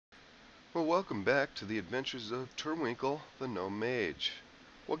Well, welcome back to the adventures of Turwinkle, the gnome mage.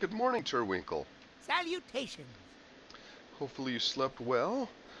 Well, good morning, Turwinkle. Salutations. Hopefully you slept well.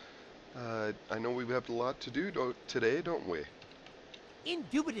 I know we have a lot to do today, don't we?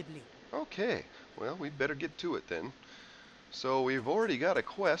 Indubitably. Okay, well, we'd better get to it then. So we've already got a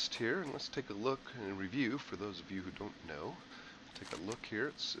quest here, and let's take a look and review for those of you who don't know. Take a look here.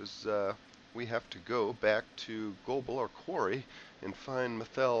 It says we have to go back to Gobel, our quarry, and find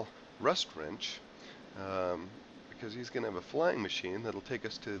Mathel Rust Wrench. Because he's going to have a flying machine that'll take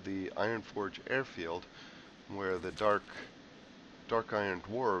us to the Ironforge airfield where the dark iron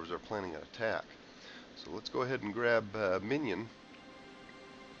dwarves are planning an attack. So let's go ahead and grab Minion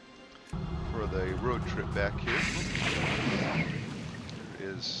for the road trip back here. There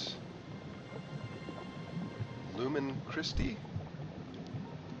is Lumen Christie.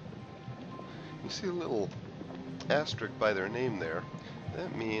 You see a little asterisk by their name there.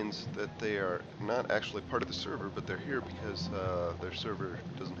 That means that they are not actually part of the server, but they're here because their server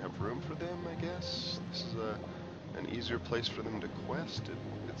doesn't have room for them, I guess. This is an easier place for them to quest.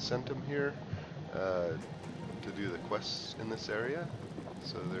 It sent them here to do the quests in this area.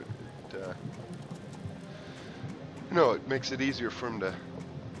 So it makes it easier for them to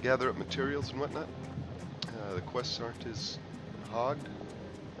gather up materials and whatnot. The quests aren't as hogged.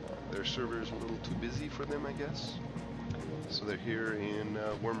 Their server is a little too busy for them, I guess. So they're here in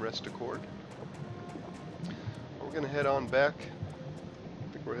Worm Rest Accord. We're going to head on back.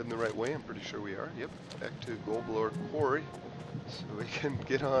 I think we're heading the right way. I'm pretty sure we are. Yep, back to Goldblore Quarry. So we can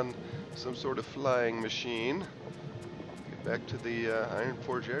get on some sort of flying machine. Get back to the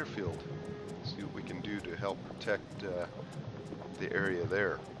Ironforge airfield. See what we can do to help protect the area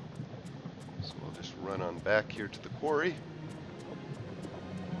there. So we'll just run on back here to the quarry.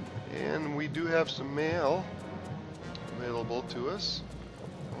 And we do have some mail available to us.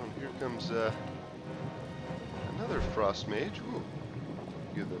 Oh, and here comes another frost mage. Ooh,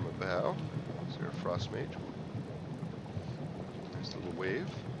 give them a bow. Is there a frost mage? There's a little wave.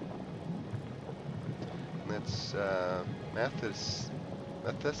 And that's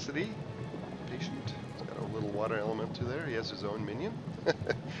Mathesity, patient. He's got a little water element to there. He has his own minion.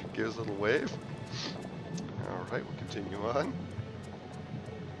 Gives a little wave. Alright, we'll continue on.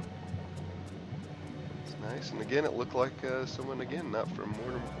 Nice, and again, it looked like someone, again, not from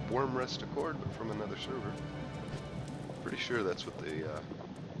Worm Rest Accord, but from another server. Pretty sure that's what the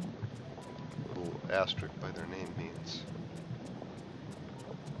little asterisk by their name means.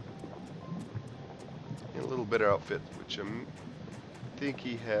 And a little better outfit, which I think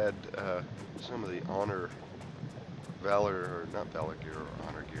he had some of the honor, valor, or not valor gear, or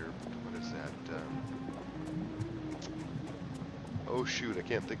honor gear, but what is that? Oh shoot, I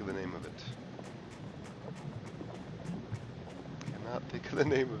can't think of the name of it. Not think of the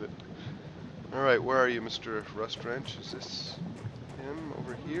name of it. Alright, where are you, Mr. Rust Wrench? Is this him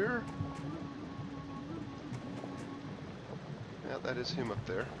over here? Yeah, that is him up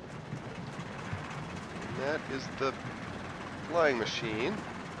there. And that is the flying machine.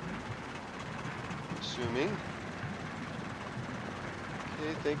 Assuming.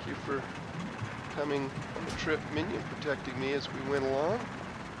 Okay, thank you for coming on the trip, Minion, protecting me as we went along.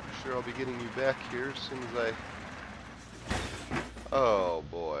 I'm sure I'll be getting you back here as soon as I... Oh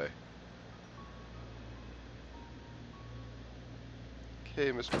boy.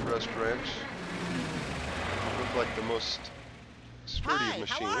 Okay, Mr. Rust Wrench. Look like the most sturdy of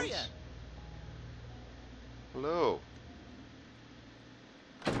machines. How are you? Hello.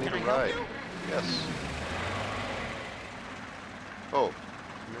 I need Can I a help ride. you? Yes. Oh,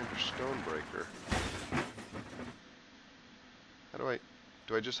 Commander Stonebreaker. How do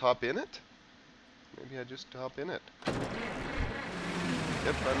I just hop in it? Maybe I just hop in it.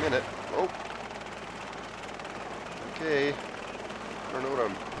 Yep, I'm in it. Oh. Okay. I don't know what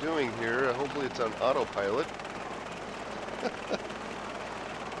I'm doing here. Hopefully it's on autopilot.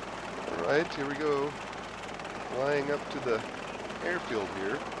 Alright, here we go. Flying up to the airfield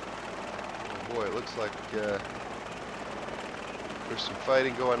here. Oh boy, it looks like there's some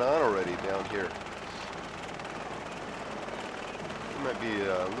fighting going on already down here. It might be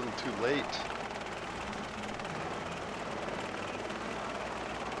a little too late.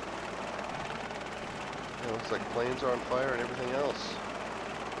 It looks like planes are on fire and everything else.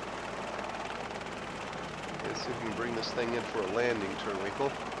 Let's see if we can bring this thing in for a landing,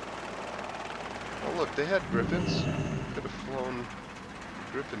 Turwinkle. Oh look, they had griffins. Could have flown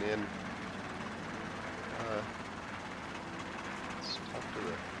the griffin in. Let's talk to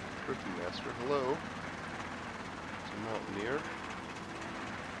the griffin master. Hello. It's a mountaineer.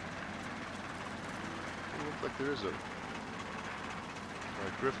 It looks like there is a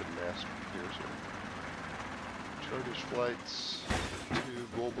Griffin Master here, so Charters Flights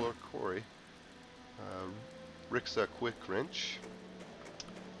to Goldblock Quarry. Rick's a quick wrench.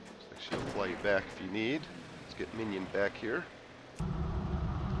 Looks like she'll fly you back if you need. Let's get Minion back here.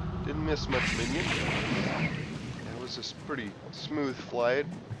 Didn't miss much Minion. It was a pretty smooth flight,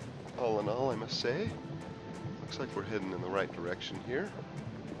 all in all, I must say. Looks like we're heading in the right direction here.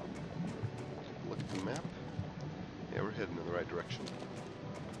 Look at the map. Yeah, we're heading in the right direction.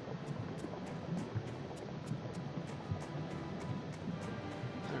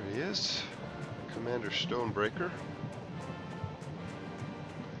 There he is, Commander Stonebreaker.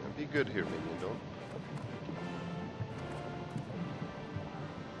 Now be good here, Minion, don't.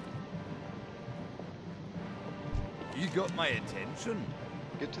 You got my attention.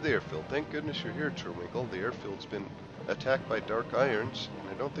 Get to the airfield. Thank goodness you're here, Turwinkle. The airfield's been attacked by dark irons, and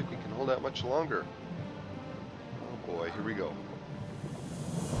I don't think we can hold out much longer. Oh boy, here we go.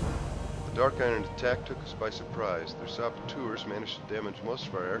 The dark iron attack took us by surprise. Their saboteurs managed to damage most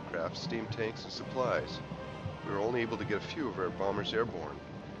of our aircraft, steam tanks, and supplies. We were only able to get a few of our bombers airborne.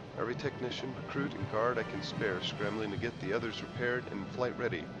 Every technician, recruit, and guard I can spare scrambling to get the others repaired and flight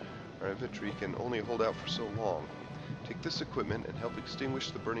ready. Our infantry can only hold out for so long. Take this equipment and help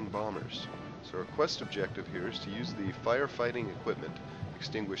extinguish the burning bombers. So our quest objective here is to use the firefighting equipment to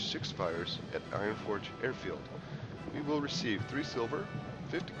extinguish 6 fires at Ironforge airfield. We will receive 3 silver,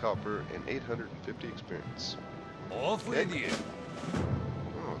 50 copper, and 850 experience. Off with you.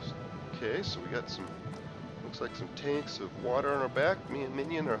 Oh, okay, so we got some, looks like some tanks of water on our back. Me and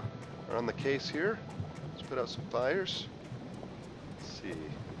Minion are on the case here. Let's put out some fires. Let's see.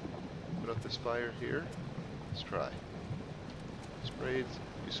 Put out this fire here. Let's try.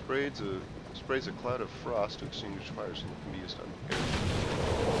 Sprays a cloud of frost to extinguish fires, and it can be used on air.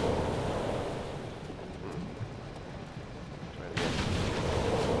 Try it again.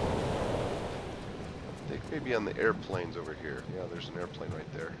 I think maybe on the airplanes over here. Yeah, there's an airplane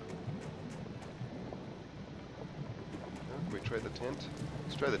right there. Can we try the tent?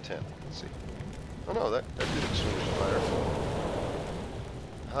 Let's try the tent. Let's see. Oh no, that did extinguish fire.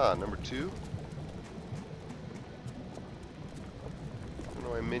 Aha, number 2.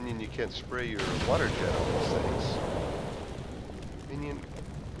 Minion, you can't spray your water jet on these things. Minion,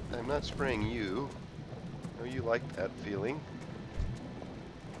 I'm not spraying you. I know you like that feeling.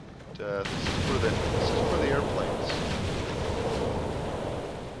 But, this is for the airplanes.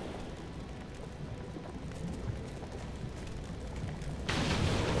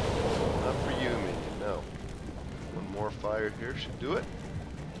 Not for you, Minion, no. One more fire here should do it.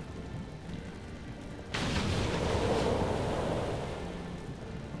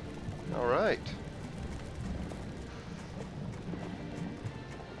 Alright.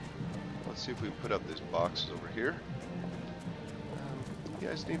 Let's see if we can put up these boxes over here. You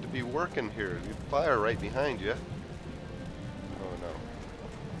guys need to be working here. You fire right behind you. Oh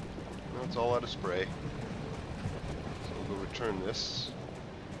no. No, it's all out of spray. So we'll go return this.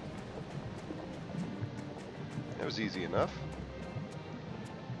 That was easy enough.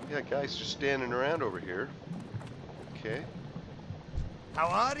 Yeah, guys just standing around over here. Okay. How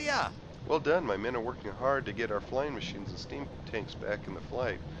are ya? Well done. My men are working hard to get our flying machines and steam tanks back in the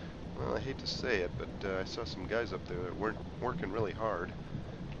flight. Well, I hate to say it, but I saw some guys up there that weren't working really hard.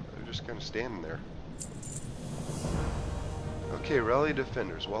 They're just kind of standing there. Okay, rally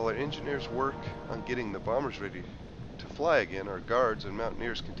defenders. While our engineers work on getting the bombers ready to fly again, our guards and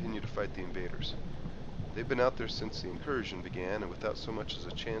mountaineers continue to fight the invaders. They've been out there since the incursion began, and without so much as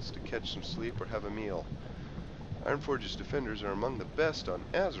a chance to catch some sleep or have a meal. Ironforge's defenders are among the best on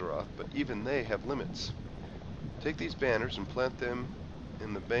Azeroth, but even they have limits. Take these banners and plant them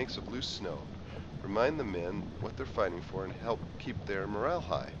in the banks of loose snow. Remind the men what they're fighting for and help keep their morale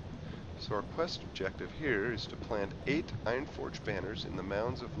high. So our quest objective here is to plant 8 Ironforge banners in the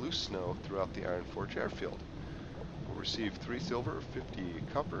mounds of loose snow throughout the Ironforge airfield. We'll receive 3 silver, 50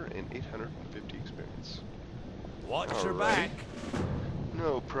 copper, and 850 experience. Watch your back.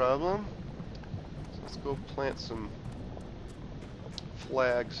 No problem. Let's go plant some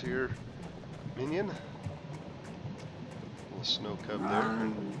flags here. Minion. Little snow cub there.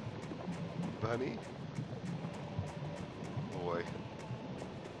 And bunny. Boy.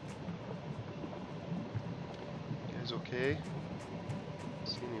 You guys okay?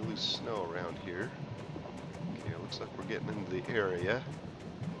 See any loose snow around here? Okay, it looks like we're getting into the area.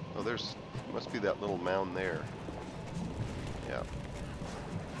 Oh, there's must be that little mound there. Yeah.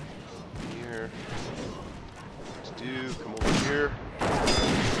 Here. Let's do. Come over here.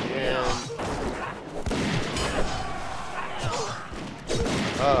 And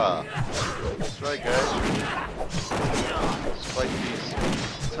that's right, guys. Let's fight these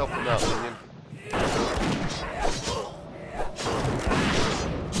help him out, minion.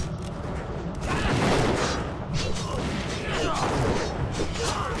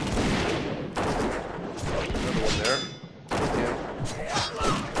 Another one there. Him.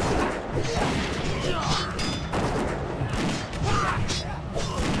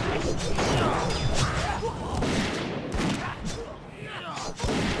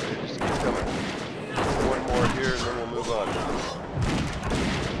 Okay, just keep coming. One more here, and then we'll move on.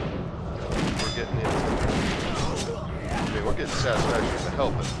 We're getting in. I mean, we're getting satisfaction to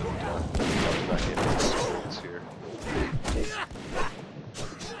help it, but probably not getting any experience here.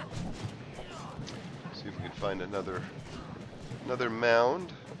 See if we can find another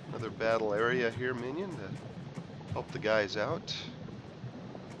mound, another battle area here, minion, to help the guys out.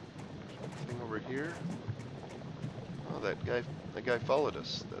 Anything over here? Oh, that guy followed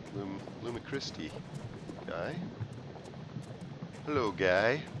us. That Lumicristi guy. Hello,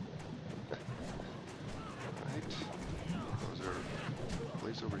 guy. Right. Is there a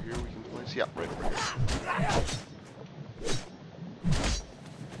place over here we can place? Yeah, right over here.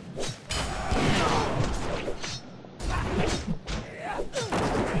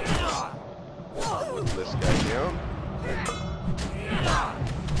 Whittle this guy down.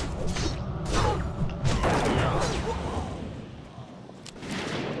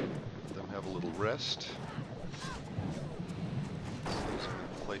 Let them have a little rest. There's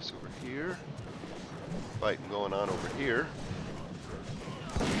a place over here. Fighting going on over here.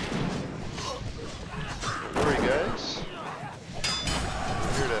 Don't worry, guys.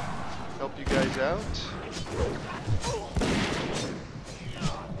 I'm here to help you guys out.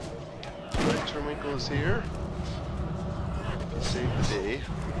 Right, Turwinkle is here. Save the day.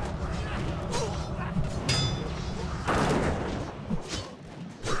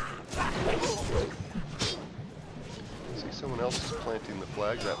 See, someone else is planting the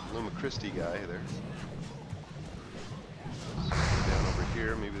flag. That Lumicristi guy there. Down over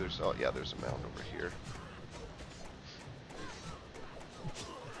here, maybe there's, oh yeah, there's a mound over here.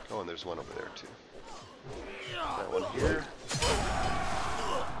 Oh, and there's one over there too. That one here.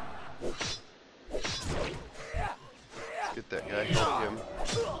 Let's get that guy, help him.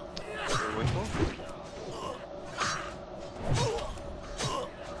 Turwinkle.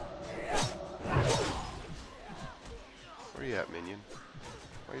 Where are you at, minion?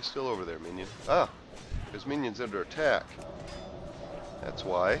 Why are you still over there, minion? Ah! Because minion's under attack. That's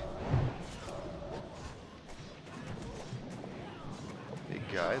why. Big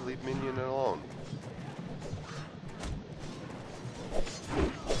guy, leave minion alone.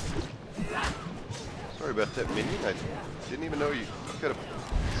 Sorry about that, minion. I didn't even know you could have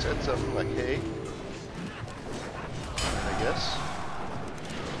said something like, hey. I guess.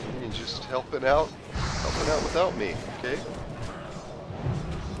 Minion's just helping out without me, okay?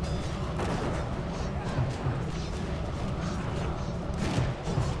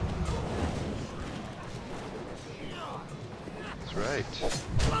 Right.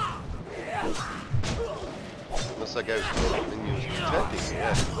 Unless that guy was minion was protecting me, I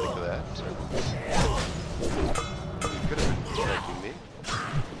didn't think of that. So. He could have been protecting me.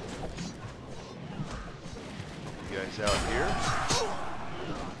 You guys out here?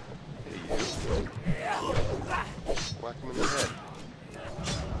 Hey, you. Whack him in the head.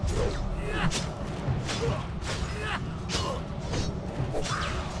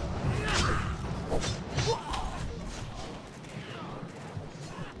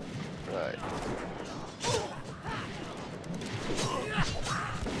 Right.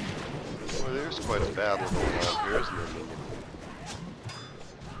 Well, there's quite a battle going on here, isn't there, minion?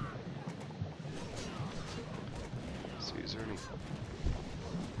 Let's see, is there any...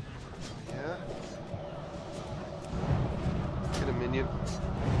 Yeah? Get a minion.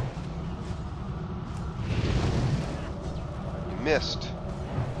 You missed.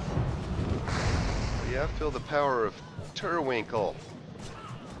 But yeah, feel the power of Turwinkle.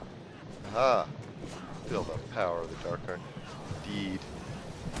 Aha! Feel the power of the dark art. Indeed.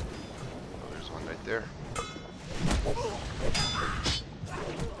 Oh, there's one right there.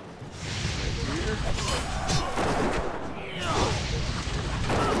 Right here.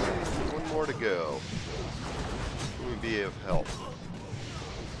 One more to go. Let me be of help.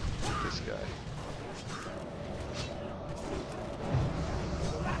 This guy.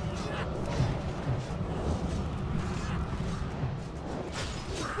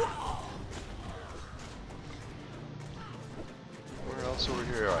 Over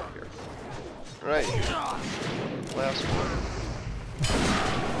here, right here. Right here. Last one.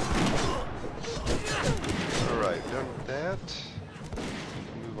 Alright, done with that.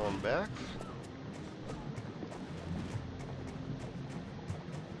 Move on back.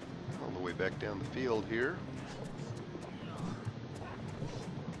 all the way back down the field here.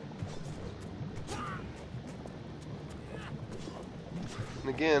 And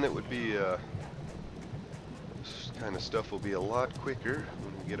again, it would be, this kind of stuff will be a lot quicker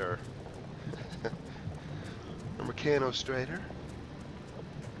when we get our, our Mechano Strider.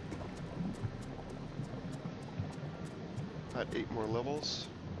 About 8 more levels.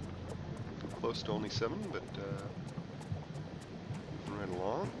 Close to only 7, but moving right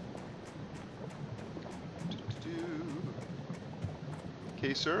along.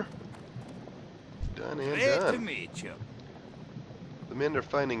 Okay, sir. Done and Great to done. meet you. The men are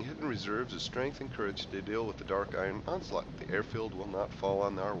finding hidden reserves of strength and courage to deal with the Dark Iron onslaught. The airfield will not fall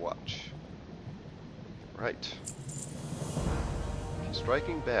on our watch. Right.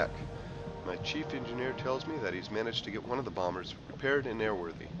 Striking back. My chief engineer tells me that he's managed to get one of the bombers repaired and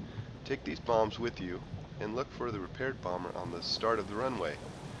airworthy. Take these bombs with you and look for the repaired bomber on the start of the runway.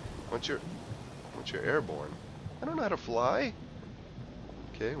 Once you're airborne. I don't know how to fly.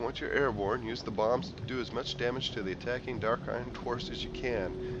 Okay, once you're airborne, use the bombs to do as much damage to the attacking Dark Iron dwarves as you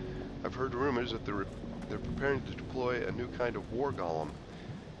can. I've heard rumors that they're preparing to deploy a new kind of war golem.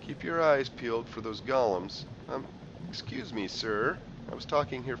 Keep your eyes peeled for those golems. Excuse me, sir. I was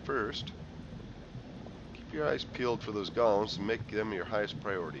talking here first. Keep your eyes peeled for those golems and make them your highest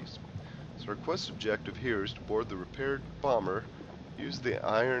priorities. So our quest objective here is to board the repaired bomber. Use the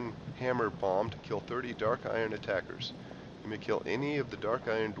Iron Hammer bomb to kill 30 Dark Iron attackers. You may kill any of the Dark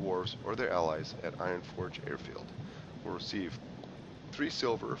Iron dwarves or their allies at Ironforge airfield. We'll receive 3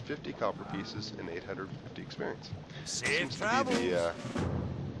 silver, 50 copper pieces, and 850 experience. Safe Seems travels. to be the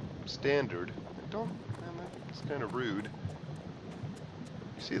standard. Man, that's kind of rude.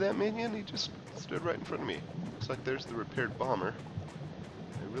 You see that minion? He just stood right in front of me. Looks like there's the repaired bomber.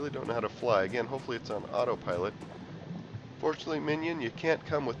 I really don't know how to fly. Again, hopefully it's on autopilot. Fortunately, minion, you can't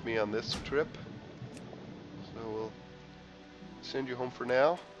come with me on this trip. So we'll send you home for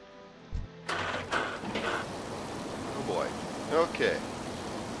now. Oh boy. Okay.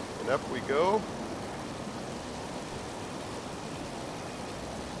 And up we go.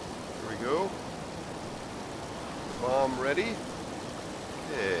 Here we go. Bomb ready.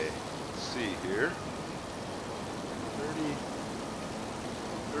 Okay. Let's see here.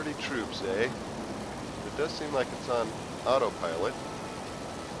 30 troops, eh? It does seem like it's on autopilot.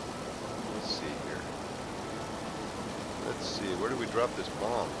 Let's see here. Let's see, where do we drop this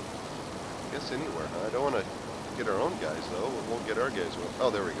bomb? I guess anywhere, huh? I don't want to get our own guys, though. We won't get our guys with. Oh,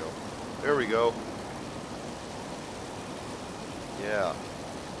 there we go. There we go. Yeah.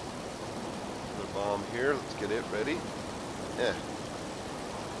 Another bomb here. Let's get it ready. Eh.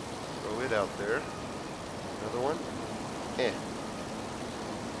 Throw it out there. Another one. Eh.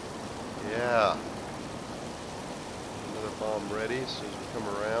 Yeah. Another bomb ready as soon as we come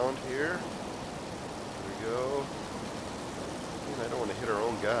around here. There we go. I don't want to hit our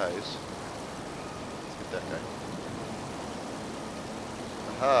own guys. Let's get that guy.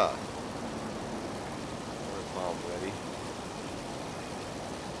 Aha! Another bomb ready. I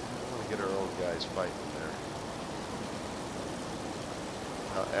don't want to get our own guys fighting there.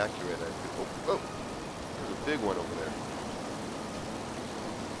 How accurate I'd be. Oh! There's a big one over there.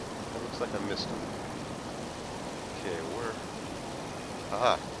 That looks like I missed him. Okay, where?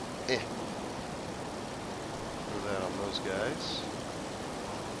 Aha! Eh! Throw that on those guys.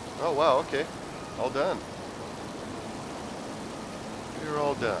 Oh wow, okay. All done. We're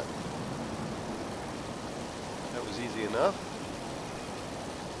all done. That was easy enough.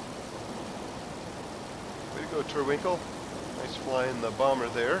 Way to go, Turwinkle. Nice flying the bomber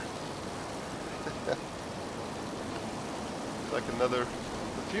there. Looks like a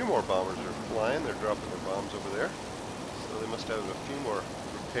few more bombers are flying. They're dropping their bombs over there. So they must have a few more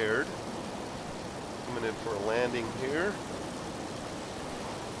repaired. Coming in for a landing here.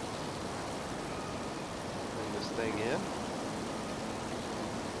 Bring this thing in.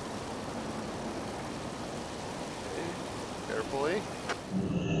 Okay, carefully.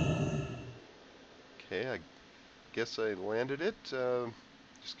 Okay, I guess I landed it.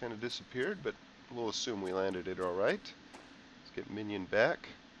 Just kind of disappeared, but we'll assume we landed it all right. Let's get Minion back.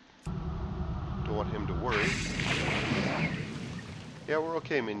 Don't want him to worry. Yeah, we're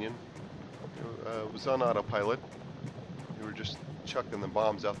okay, Minion. It was on autopilot. We were just chucking the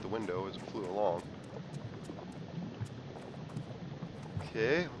bombs out the window as it flew along.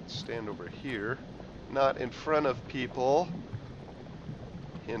 Okay, let's stand over here. Not in front of people.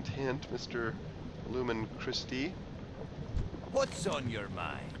 Hint, hint, Mr. Lumen Christie. What's on your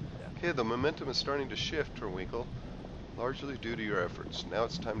mind? Okay, the momentum is starting to shift, Turwinkle, largely due to your efforts. Now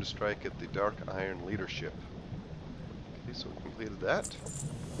it's time to strike at the Dark Iron leadership. Okay, so we completed that.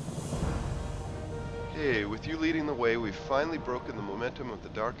 Okay, with you leading the way, we've finally broken the momentum of the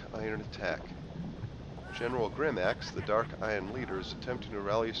Dark Iron attack. General Grimaxe, the Dark Iron leader, is attempting to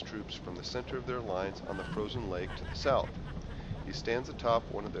rally his troops from the center of their lines on the frozen lake to the south. He stands atop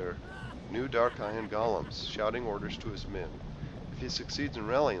one of their new Dark Iron golems, shouting orders to his men. If he succeeds in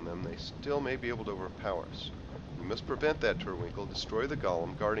rallying them, they still may be able to overpower us. We must prevent that, Turwinkle, destroy the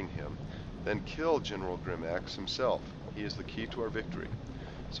golem guarding him, then kill General Grimaxe himself. He is the key to our victory.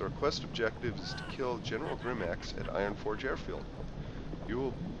 So our quest objective is to kill General Grimaxe at Ironforge airfield. You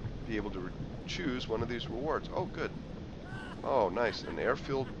will be able to choose one of these rewards. Oh, good. Oh, nice. An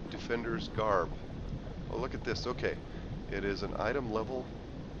airfield defender's garb. Oh, look at this. Okay. It is an item level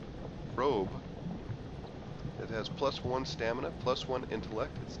robe. It has +1 stamina, +1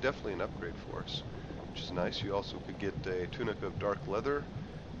 intellect. It's definitely an upgrade for us, which is nice. You also could get a tunic of dark leather,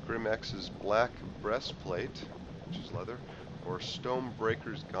 Grimaxe's black breastplate, which is leather, or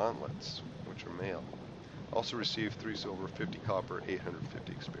Stonebreaker's gauntlets, which are mail. Also receive 3 silver, 50 copper,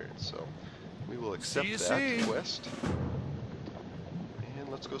 850 experience. So we will accept that quest. And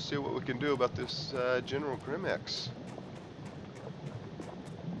let's go see what we can do about this General Grimaxe.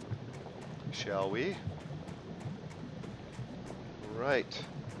 Shall we? Right.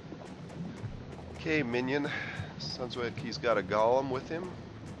 Okay, minion. Sounds like he's got a golem with him.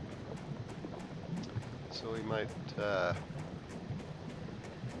 So he might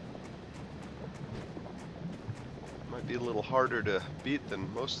be a little harder to beat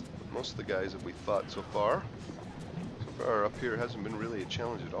than most of the guys that we fought so far. So far up here hasn't been really a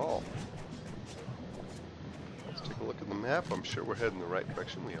challenge at all. Let's take a look at the map. I'm sure we're heading the right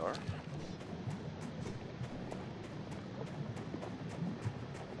direction. We are.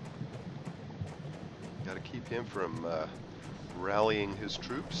 Got to keep him from rallying his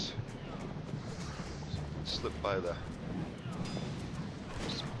troops. Slip by the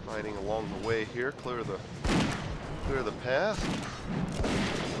fighting along the way here. Clear the path.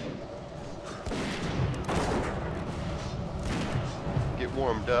 Get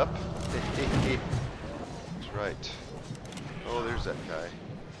warmed up. That's right. Oh, there's that guy.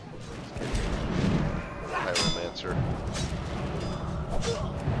 Pyromancer.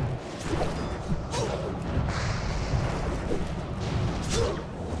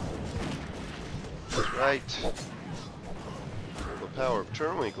 That's right. Feel the power of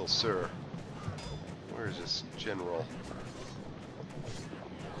Turwinkle, sir. Where is this general?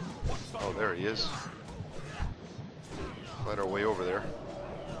 Oh, there he is. Fight our way over there.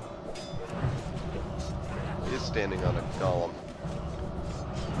 He is standing on a golem.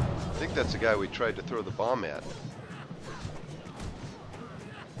 I think that's the guy we tried to throw the bomb at.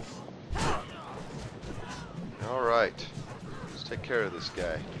 Alright. Let's take care of this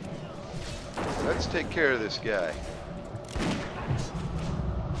guy. Let's take care of this guy.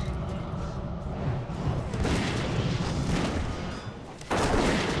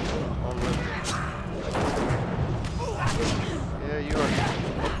 Yeah, you are.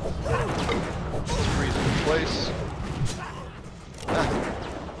 Let's freeze him in place. Ah.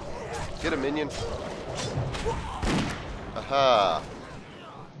 Get a minion. Aha.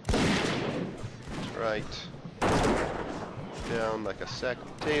 That's right. Down like a sack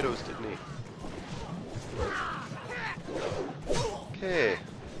of potatoes, didn't he? Okay.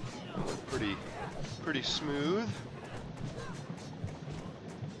 Pretty smooth.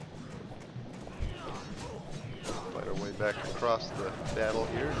 Fight our way back across the battle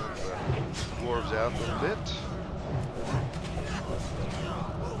here. The dwarves out a little bit.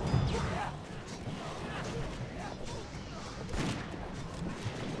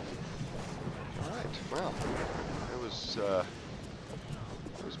 Alright, well, it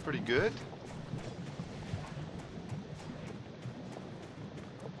was pretty good.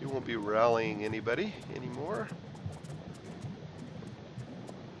 You won't be rallying anybody anymore.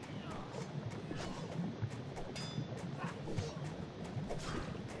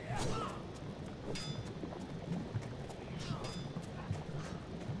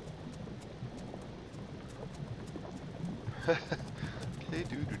 Okay,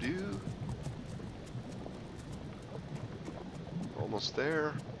 doo-doo-doo. Almost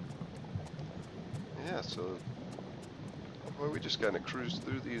there. Yeah, so boy, we just kind of cruised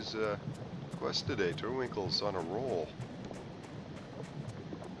through these quests today. Turwinkle's on a roll.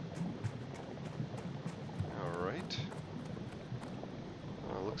 Alright.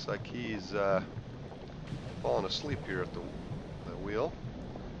 Looks like he's falling asleep here at the wheel.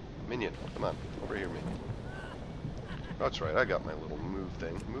 Minion, come on, over here, minion. That's right, I got my little move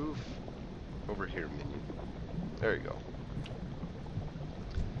thing. Move over here, minion. There you go.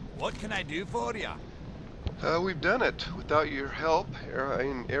 What can I do for ya? We've done it. Without your help,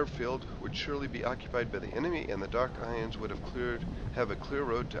 Iron Airfield would surely be occupied by the enemy, and the Dark Irons would have a clear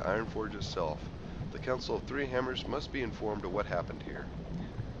road to Ironforge itself. The Council of Three Hammers must be informed of what happened here.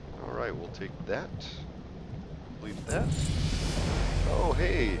 Alright, we'll take that. Leave that. Oh,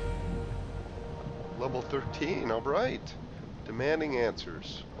 hey! Level 13, alright. Demanding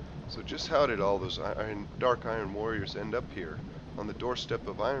answers. So just how did all those Dark Iron warriors end up here? On the doorstep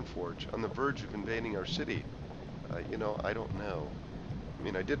of Ironforge, on the verge of invading our city? You know, I don't know. I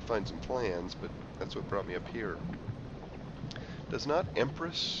mean, I did find some plans, but that's what brought me up here. Does not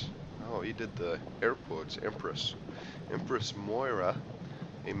Empress... Oh, he did the air quotes. Empress. Empress Moira,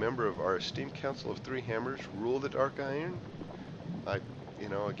 a member of our esteemed Council of Three Hammers, rule the Dark Iron? You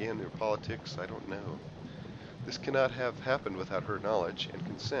know, again, their politics, I don't know. This cannot have happened without her knowledge and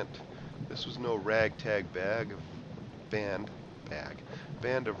consent. This was no ragtag band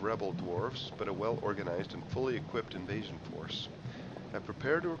of rebel dwarves, but a well-organized and fully equipped invasion force. I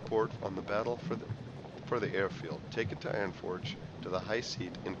prepared a report on the battle for the airfield. Take it to Ironforge, to the high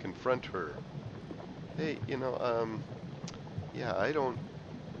seat, and confront her. Hey, you know, yeah, I don't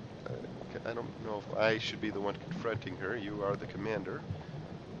know if I should be the one confronting her. You are the commander.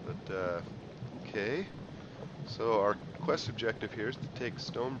 But, okay. So our quest objective here is to take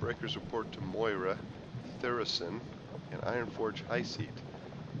Stonebreaker's report to Moira Theresen and Ironforge High Seat.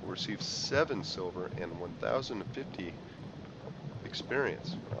 We'll receive 7 silver and 1,050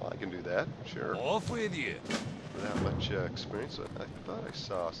 experience. Well, I can do that, sure. Off with you. For that much experience, I thought I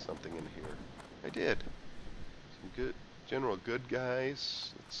saw something in here. I did. Some good, general good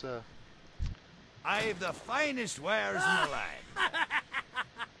guys. It's I've the finest wares in the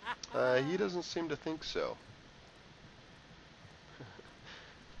land. He doesn't seem to think so.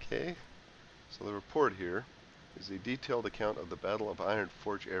 Okay, so the report here is a detailed account of the Battle of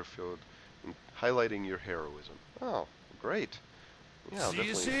Ironforge Airfield, highlighting your heroism. Oh, great. Yeah, I'll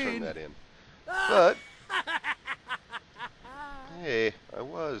definitely turn that in. But, hey, I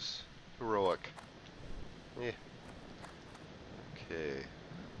was heroic. Yeah. Okay,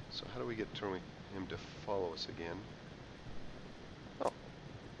 so how do we get him to follow us again? Oh.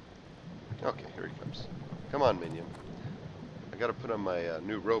 Okay, here he comes. Come on, minion. I gotta put on my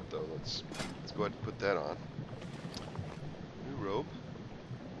new robe, though. Let's go ahead and put that on. New robe.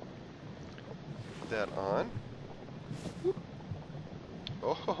 Put that on. Whoop.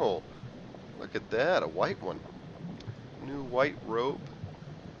 Oh, look at that, a white one. New white robe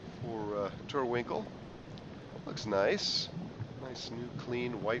for Turwinkle. Looks nice. Nice new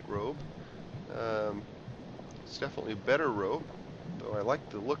clean white robe. It's definitely a better robe, though I like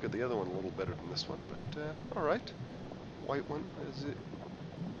the look of the other one a little better than this one. But alright, white one is it?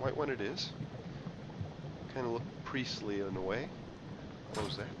 White one it is. Kind of look priestly in a way.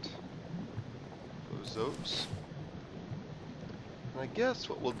 Close that. Close those. And I guess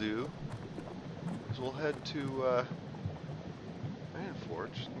what we'll do is we'll head to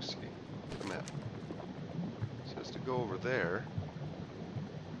Ironforge. Let me see the map. It says to go over there.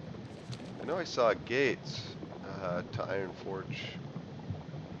 I know I saw gates to Ironforge.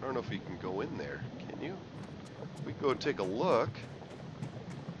 I don't know if you can go in there. Can you? We can go take a look.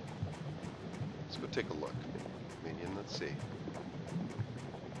 Let's go take a look, minion. Let's see.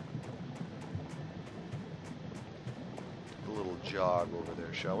 A little jog over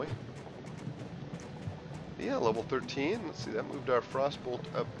there, shall we? Yeah, level 13. Let's see, that moved our Frostbolt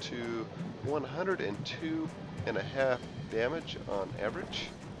up to 102.5 damage on average.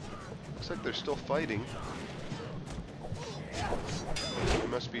 Looks like they're still fighting. They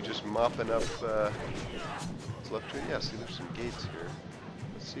must be just mopping up what's left here. Yeah, see, there's some gates here.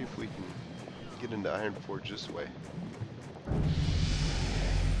 Let's see if we can get into Ironforge this way.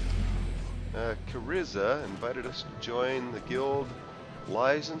 Cariza invited us to join the guild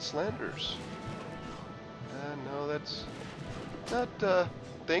Lies and Slanders. No, that's not,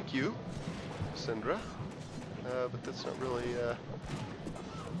 thank you, Syndra. But that's not really,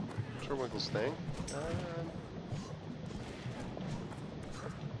 Turwinkle's thing.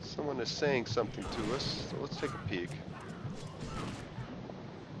 Someone is saying something to us, so let's take a peek.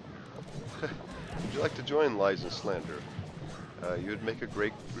 Would you like to join Lies and Slander? You would make a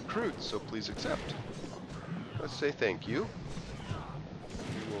great recruit, so please accept. Let's say thank you.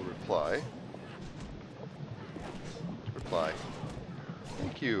 We will reply.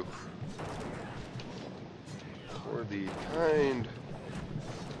 Thank you for the kind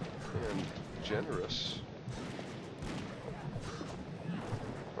and generous.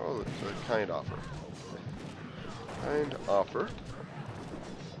 Oh, it's a kind offer. Kind offer.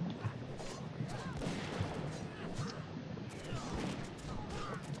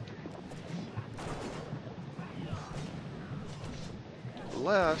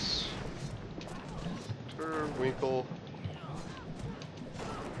 Nevertheless, Turwinkle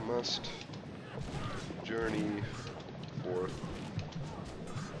must journey forth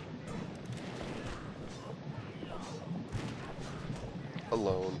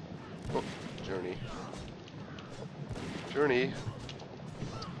alone. Oh, journey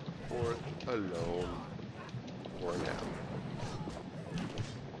forth alone for now,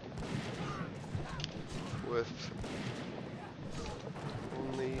 with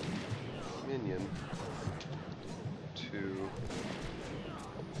only minion to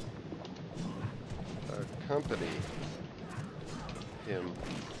accompany him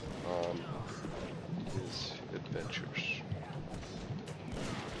on his adventures.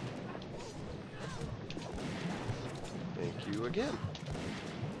 Thank you again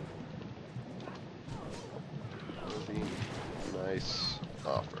for the nice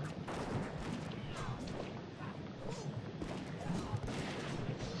offer.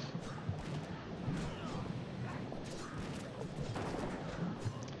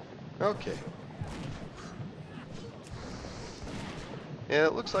 Okay. And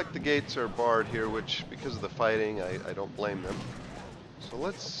it looks like the gates are barred here, which, because of the fighting, I don't blame them. So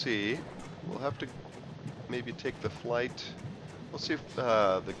let's see. We'll have to maybe take the flight. We'll see if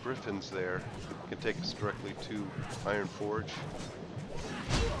the griffin's there. Can take us directly to Ironforge.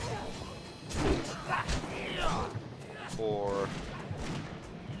 Or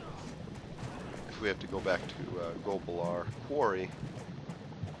if we have to go back to Gobalar Quarry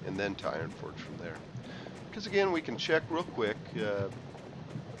and then to Ironforge from there. Because again, we can check real quick,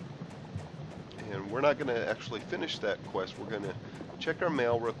 and we're not going to actually finish that quest. We're going to check our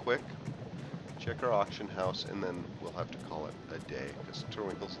mail real quick, check our auction house, and then we'll have to call it a day, because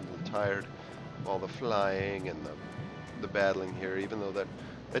Turwinkle's a little tired of all the flying and the battling here, even though that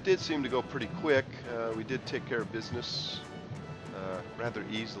did seem to go pretty quick. We did take care of business rather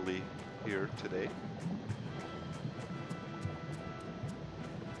easily here today.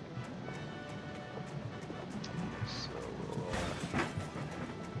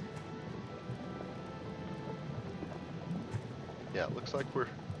 Yeah, it looks like I don't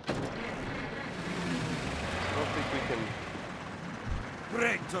think we can...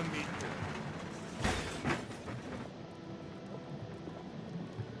 Great to meet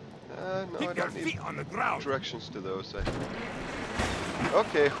no, you. I Keep your don't need feet on the ground. directions to those.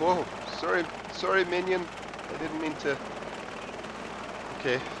 Okay, whoa, sorry minion. I didn't mean to...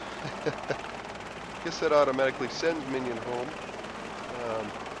 Okay. Guess that automatically sends minion home.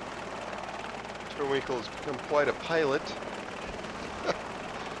 Turwinkle has become quite a pilot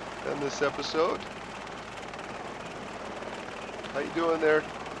in this episode. How you doing there,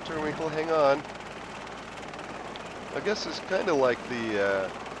 Turwinkle? Hang on. I guess it's kind of like the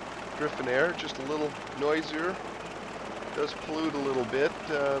Griffin Air, just a little noisier. Does pollute a little bit.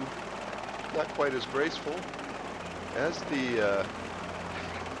 Not quite as graceful as the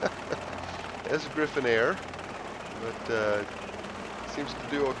as Griffin Air, but seems to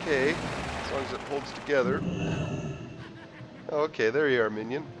do okay as long as it holds together. Okay, there you are,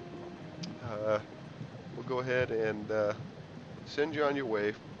 minion. We'll go ahead and send you on your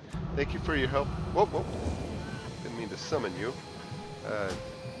way. Thank you for your help. Whoa, whoa. Didn't mean to summon you.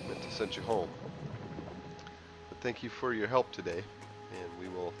 Meant to send you home. But thank you for your help today. And we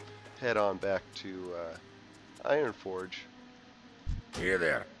will head on back to Ironforge. Here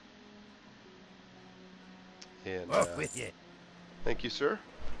there. And Off with you. thank you, sir.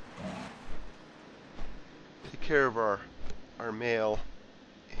 Take care of our mail.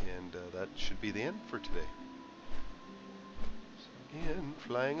 And that should be the end for today. So again,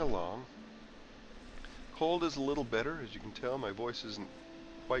 flying along. Cold is a little better, as you can tell. My voice isn't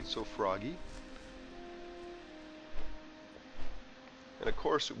quite so froggy. And of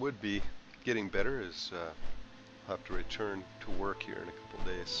course it would be getting better, as I'll have to return to work here in a couple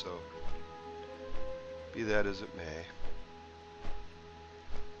days, so be that as it may.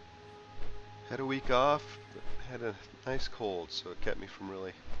 Had a week off, but had a nice cold, so it kept me from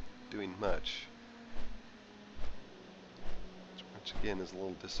really doing much. Which again is a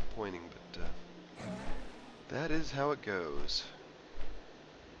little disappointing, but that is how it goes.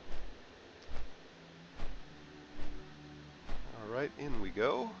 Alright, in we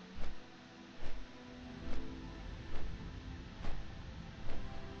go.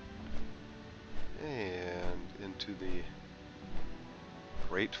 And into the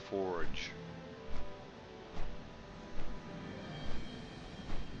Great Forge.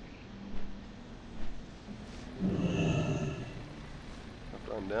 Up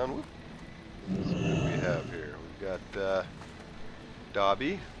on down. Whoop. Let's see what we have here. We've got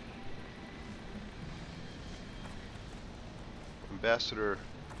Dobby, Ambassador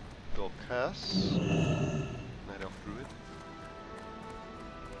Dolcas. Night Elf Druid.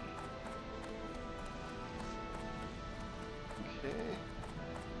 Okay.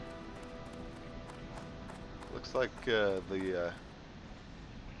 Looks like the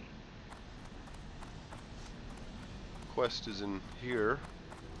quest is in here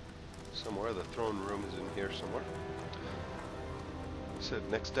somewhere. The throne room is in here somewhere. So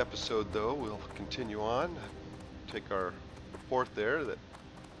next episode, though, we'll continue on. Take our report there that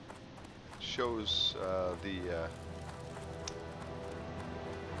shows the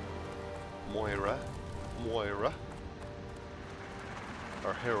Moira,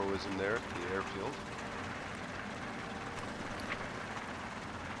 our heroism there at the airfield.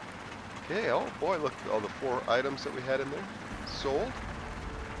 Okay, oh boy, look at all the 4 items that we had in there. Sold.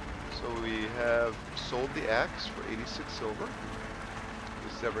 So we have sold the axe for 86 silver.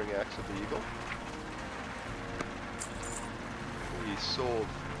 The severing axe of the eagle. We sold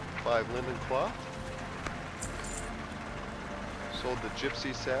 5 linen cloth. Sold the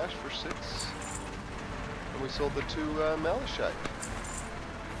gypsy sash for 6. And we sold the 2 malachite.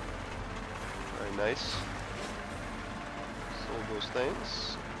 Very nice. Sold those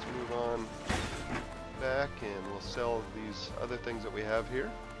things. Let's move on back and we'll sell these other things that we have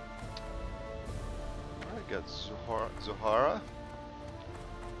here. Alright, got Zohara.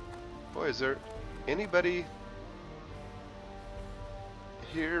 Boy, is there anybody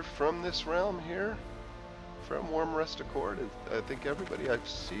here from this realm here? From Warm Rest Accord? I think everybody I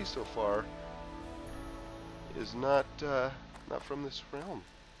see so far is not from this realm.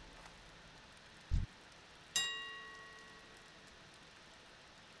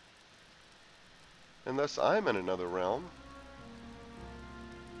 Unless I'm in another realm.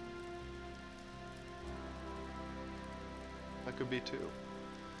 That could be too.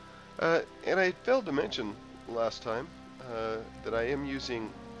 And I failed to mention last time that I am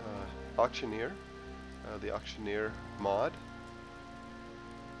using Auctioneer, the Auctioneer mod,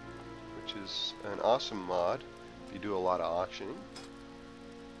 which is an awesome mod if you do a lot of auctioning.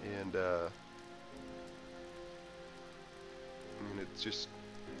 And I mean, it's just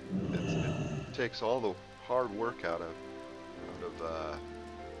it takes all the hard work out of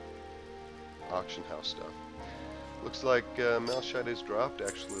auction house stuff. Looks like malachite has dropped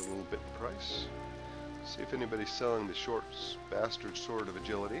actually a little bit in price. See if anybody's selling the short bastard sword of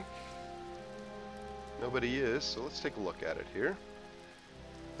agility. Nobody is, so let's take a look at it here.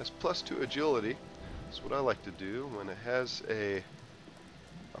 That's +2 agility. That's what I like to do when it has a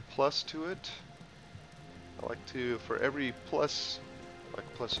plus to it. I like to, for every plus, like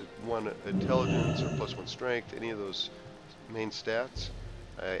 +1 intelligence or +1 strength, any of those main stats,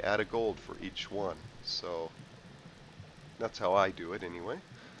 I add a gold for each one. So that's how I do it anyway.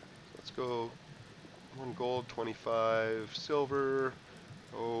 Let's go 1 gold, 25 silver,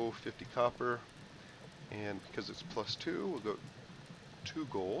 50 copper, and because it's +2, we'll go 2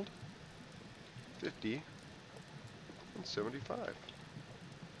 gold, 50, and 75. Let's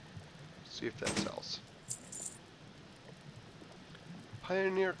see if that sells.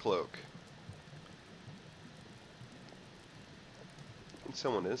 Pioneer Cloak. And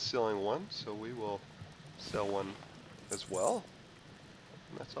someone is selling one, so we will sell one as well.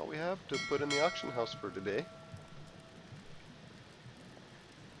 And that's all we have to put in the auction house for today.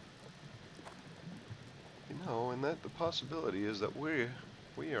 You know, and that the possibility is that we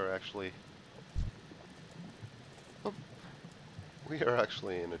are actually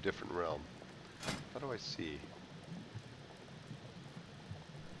in a different realm. How do I see?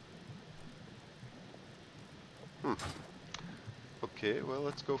 Okay, well,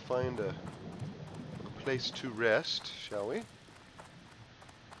 let's go find a place to rest, shall we?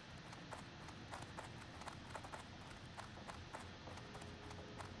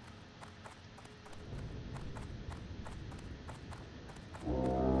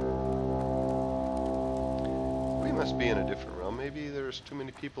 We must be in a different realm. Maybe there's too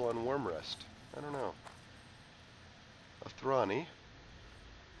many people on Warm Rest. I don't know. A Thrani.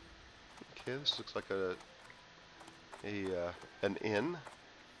 Okay, this looks like an inn,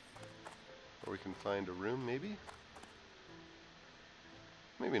 or we can find a room, maybe.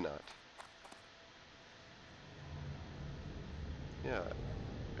 Maybe not. Yeah,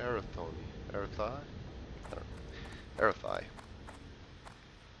 Arathai.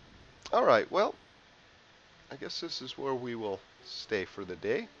 All right. Well, I guess this is where we will stay for the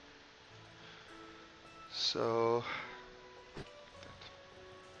day. So,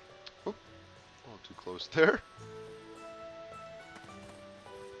 oop, a little too close there.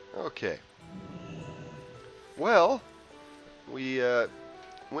 Okay. Well, we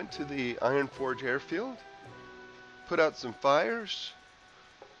went to the Ironforge airfield, put out some fires,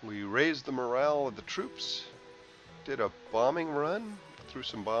 We raised the morale of the troops, did a bombing run, threw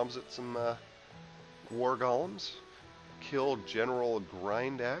some bombs at some war golems, killed General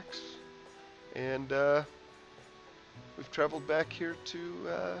Grimaxe, and we've traveled back here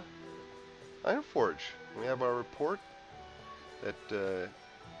to Ironforge. We have our report that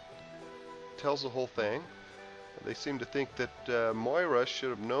tells the whole thing. They seem to think that Moira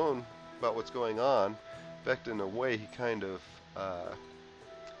should have known about what's going on. In fact, in a way, he kind of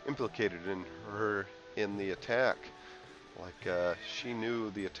implicated her in the attack. Like she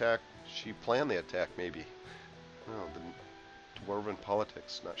knew the attack, she planned the attack maybe. Well, the dwarven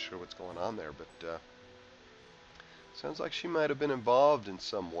politics, not sure what's going on there, but sounds like she might have been involved in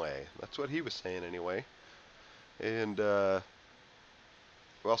some way. That's what he was saying anyway. And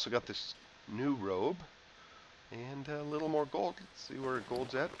we also got this new robe and a little more gold. Let's see where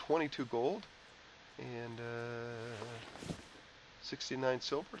gold's at. 22 gold and 69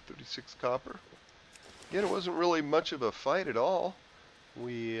 silver, 36 copper. Again, it wasn't really much of a fight at all.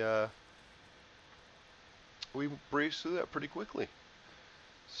 We breezed through that pretty quickly.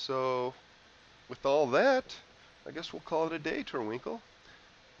 So with all that, I guess we'll call it a day, Turwinkle.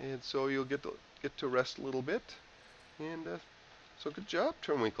 And so you'll get to rest a little bit. And so good job,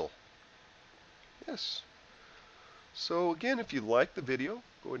 Turwinkle. Yes. So again, if you like the video,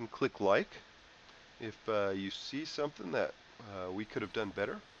 go ahead and click like. If you see something that we could have done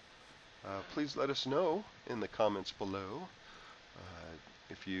better, please let us know in the comments below.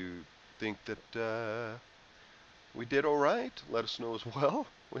 If you think that we did all right, let us know as well.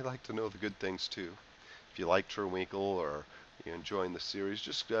 We like to know the good things too. If you like Turwinkle or you're enjoying the series,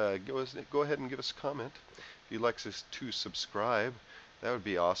 just go ahead and give us a comment. If you'd like us to subscribe, that would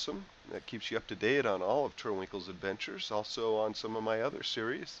be awesome. That keeps you up to date on all of Turwinkle's adventures, also on some of my other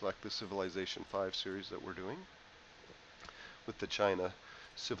series, like the Civilization 5 series that we're doing with the China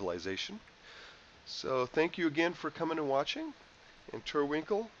civilization. So thank you again for coming and watching. And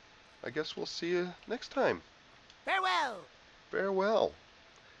Turwinkle, I guess we'll see you next time. Farewell! Farewell.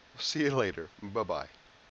 We'll see you later. Bye-bye.